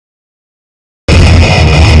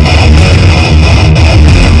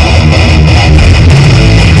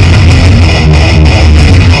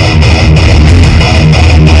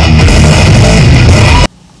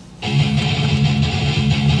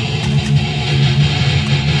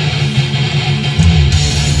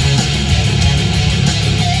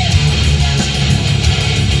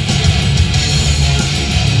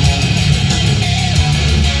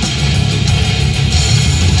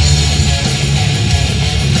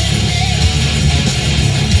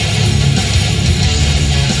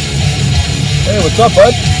What's up,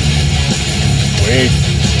 bud? Wait.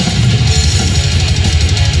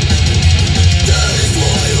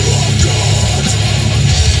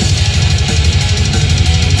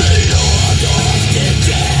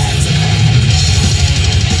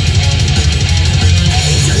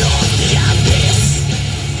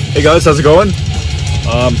 Hey guys, how's it going?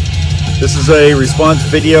 This is a response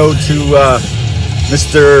video to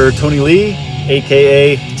Mr. Tony Lee,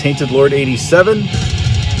 aka Tainted Lord 87.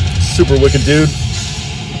 Super wicked dude.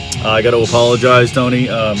 I got to apologize, Tony.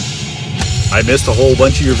 I missed a whole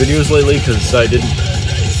bunch of your videos lately because I didn't,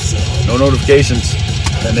 no notifications,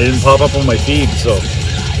 and they didn't pop up on my feed. So,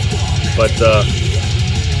 but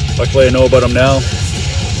luckily I know about them now,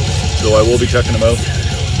 so I will be checking them out.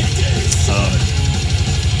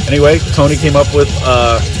 Anyway, Tony came up with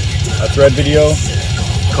a thread video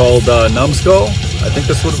called Numbskull. I think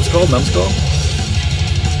that's what it was called, Numbskull?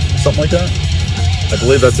 Something like that. I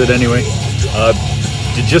believe that's it anyway.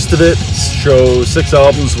 The gist of it shows 6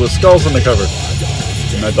 albums with skulls on the cover.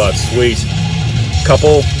 And I thought, sweet.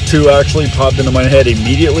 Two actually popped into my head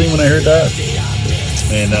immediately when I heard that.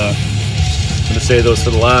 And I'm going to save those for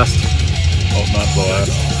the last. Oh, not the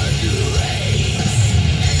last.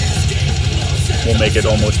 We'll make it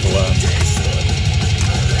almost the last.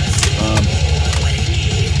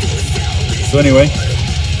 So anyway,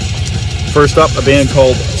 first up, a band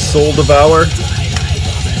called Soul Devour.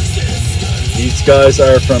 These guys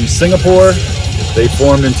are from Singapore. They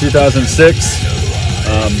formed in 2006.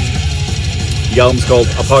 The album's called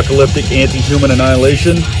Apocalyptic Anti-Human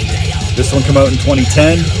Annihilation. This one came out in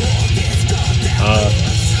 2010.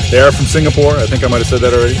 They are from Singapore. I think I might have said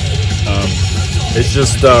that already. It's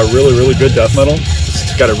just really, really good death metal.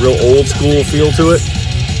 It's got a real old school feel to it.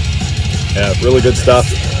 Yeah, really good stuff.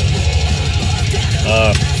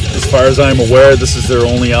 As far as I'm aware, this is their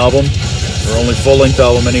only album. Their only full-length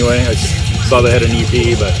album anyway. I saw they had an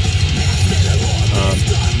EP, but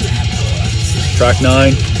track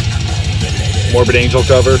 9, Morbid Angel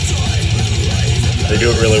cover. They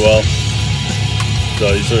do it really well.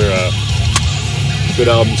 So these are good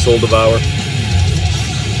albums, Soul Devour.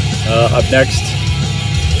 Up next,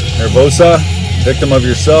 Nervosa, Victim of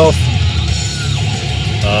Yourself.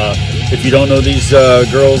 If you don't know these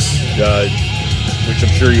girls, which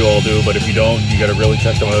I'm sure you all do, but if you don't, you gotta really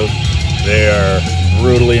check them out. They are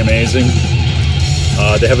brutally amazing.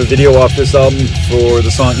 They have a video off this album for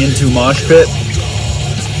the song Into Mosh Pit.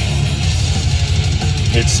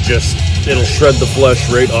 It's just, it'll shred the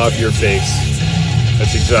flesh right off your face.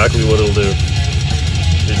 That's exactly what it'll do.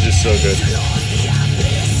 It's just so good.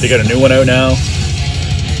 They got a new one out now.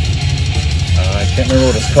 I can't remember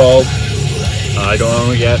what it's called. I don't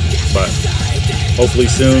own it yet, but hopefully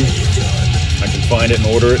soon I can find it and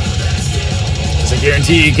order it. Because I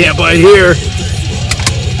guarantee you can't buy it here.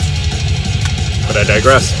 But I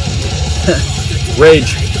digress.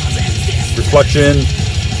 Rage. Reflection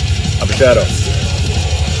of a Shadow.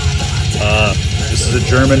 This is a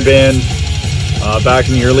German band. Back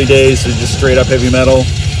in the early days, they're just straight up heavy metal.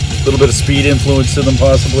 A little bit of speed influence to them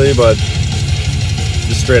possibly, but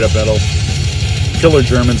just straight up metal. Killer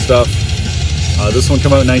German stuff. This one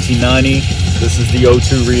came out in 1990. This is the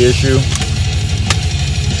O2 reissue.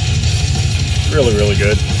 Really, really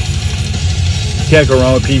good. Can't go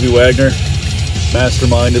wrong with P.V. Wagner,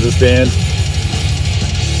 mastermind of this band.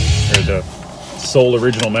 Or the sole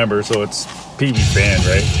original member, so it's P.V.'s band,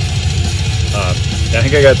 right? I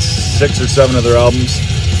think I got 6 or 7 of their albums.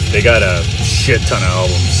 They got a shit ton of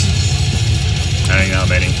albums. I don't know how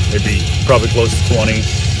many. It'd be probably close to 20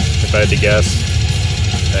 if I had to guess.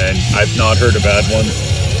 And I've not heard a bad one.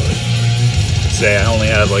 I'd say I only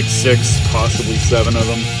had like 6, possibly 7 of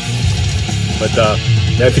them. But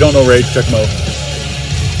yeah, if you don't know Rage, check them out.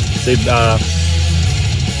 They,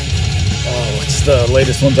 what's the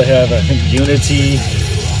latest ones I have? I think Unity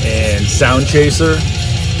and Sound Chaser.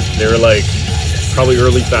 They were like probably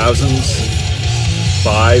early thousands.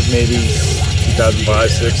 5 maybe. 2005,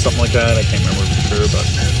 6, something like that. I can't remember for sure, but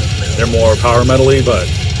they're more power metal-y, but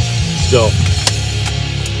still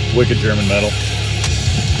wicked German metal.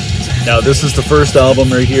 Now this is the first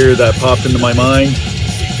album right here that popped into my mind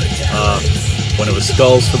when it was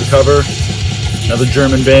Skulls for the cover. Another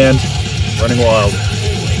German band, Running Wild.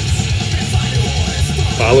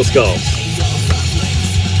 Pile of skulls.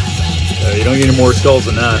 You don't get any more skulls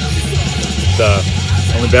than that.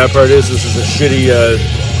 The only bad part is this is a shitty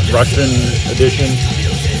Russian edition.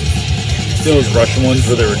 Those Russian ones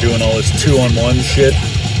where they were doing all this 2-on-1 shit,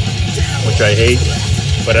 which I hate.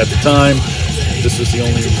 But at the time, this was the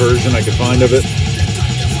only version I could find of it.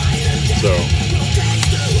 So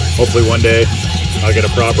hopefully one day I'll get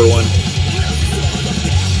a proper one.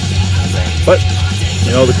 But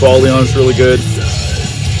You know, the quality on it's really good.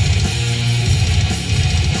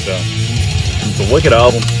 So, it's a wicked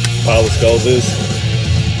album. Pile of Skulls is.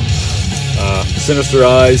 Sinister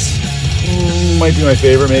Eyes might be my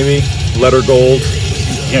favorite, maybe. Letter Gold.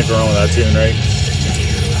 Can't go wrong with that tune, right?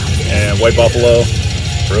 And White Buffalo.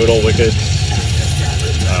 Brutal, wicked.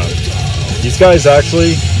 These guys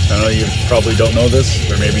actually, I know you probably don't know this,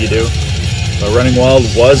 or maybe you do, but Running Wild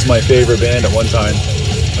was my favorite band at one time,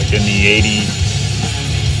 like in the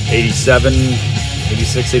 87,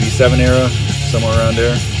 86, 87 era, somewhere around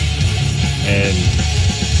there. And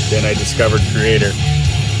then I discovered Creator,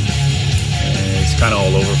 and it's kind of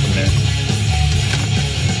all over from there.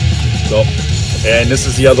 So, and this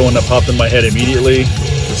is the other one that popped in my head immediately,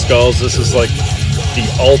 the Skulls. This is like the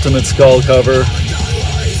ultimate Skull cover.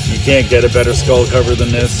 You can't get a better Skull cover than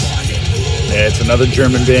this. It's another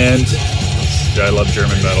German band. I love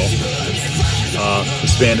German metal.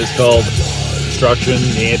 This band is called Destruction,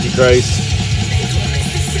 the Antichrist.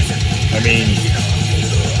 I mean,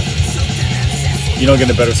 you don't get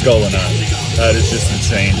a better Skull than that. That is just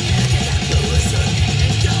insane.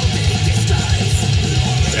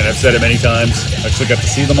 And I've said it many times. I actually got to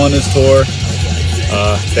see them on this tour.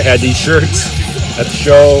 They had these shirts at the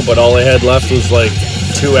show, but all they had left was like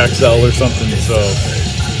 2XL or something, so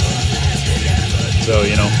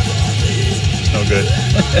you know, no good.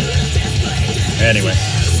 Anyway,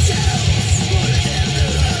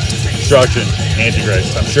 Destruction,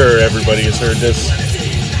 Antichrist. I'm sure everybody has heard this.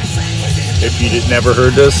 If you never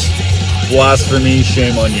heard this, blasphemy,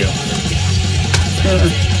 shame on you.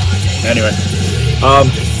 Anyway,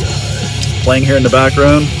 playing here in the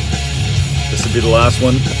background, this will be the last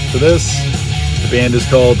one for this. The band is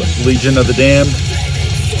called Legion of the Damned,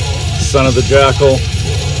 Son of the Jackal.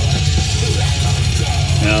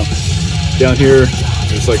 Now, down here,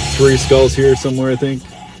 there's like 3 skulls here somewhere, I think.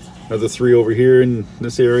 Another 3 over here in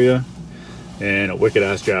this area, and a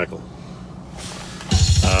wicked-ass jackal.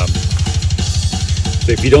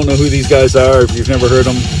 So if you don't know who these guys are, if you've never heard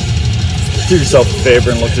them, do yourself a favor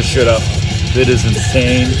and look this shit up. It is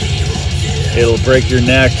insane. It'll break your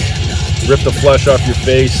neck, rip the flesh off your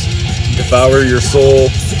face, devour your soul.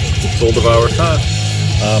 Soul devour.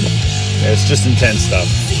 It's just intense stuff.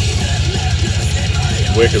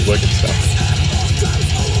 Wicked, wicked stuff.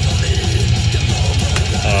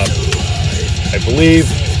 I believe,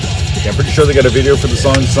 I'm pretty sure they got a video for the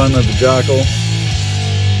song Son of the Jackal.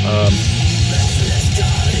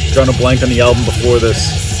 Drawing a blank on the album before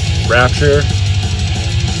this. Rapture?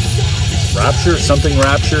 Something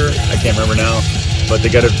Rapture? I can't remember now. But they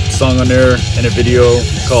got a song on there and a video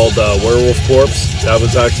called Werewolf Corpse. That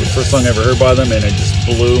was actually the first song I ever heard by them, and it just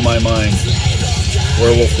blew my mind.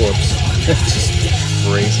 Werewolf Corpse. It's just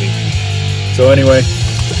crazy. So anyway,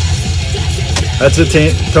 that's it,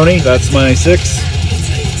 Tony. That's my 6.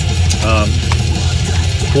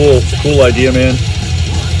 Cool idea, man.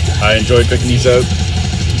 I enjoyed picking these out.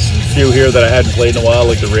 There's a few here that I hadn't played in a while,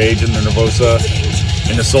 like the Rage and the Nervosa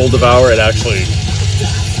and the Soul Devour. It actually,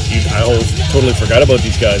 I totally forgot about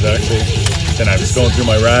these guys, actually. Then I was going through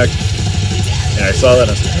my rack and I saw that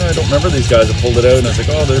and I was like, oh, I don't remember these guys. I pulled it out and I was like,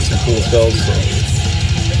 oh, there's some cool skulls. So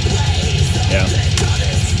yeah.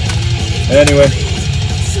 Anyway,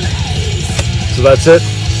 so that's it.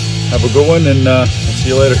 Have a good one, and I'll see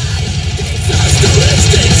you later.